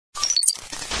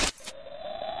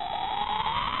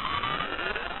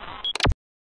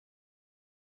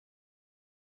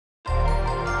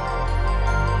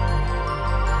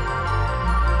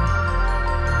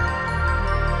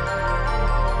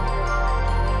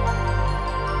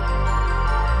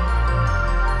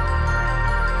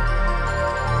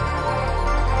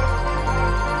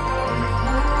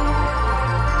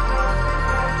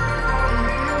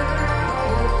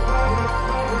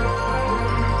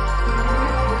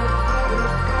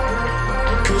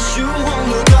you won't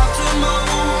look after my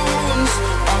wounds.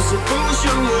 I suppose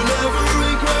you will never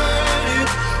regret it.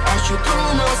 I should throw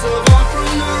myself out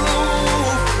from the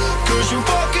roof, 'cause you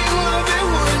fucking love it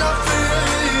when I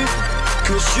fade.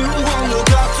 'Cause you won't look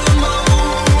after my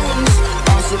wounds.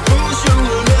 I suppose you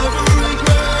will never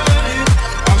regret it.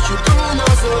 I should throw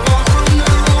myself out from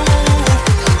the roof,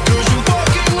 'cause you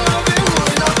fucking love it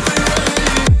when I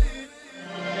fade.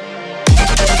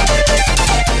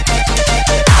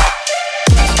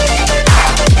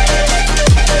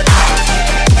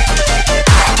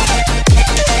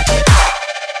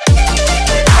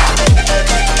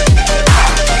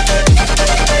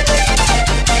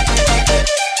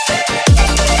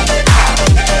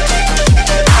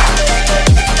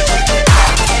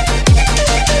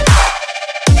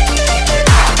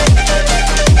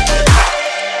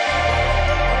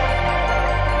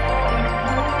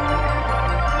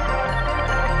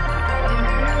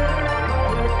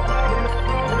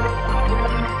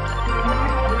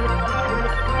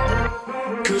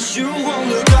 Cause you won't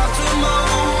look after my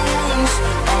wounds.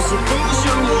 I suppose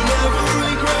you will never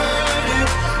regret it.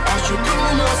 I should throw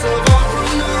myself out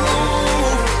from the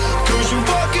roof, 'cause you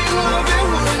fucking love it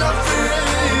when I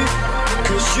fade.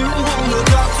 'Cause you won't look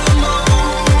after my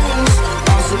wounds.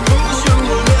 I suppose you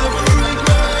will never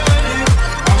regret it.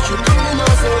 I should throw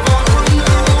myself out from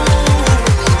the roof,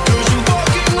 'cause you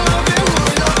fucking love it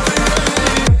when I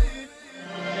fade.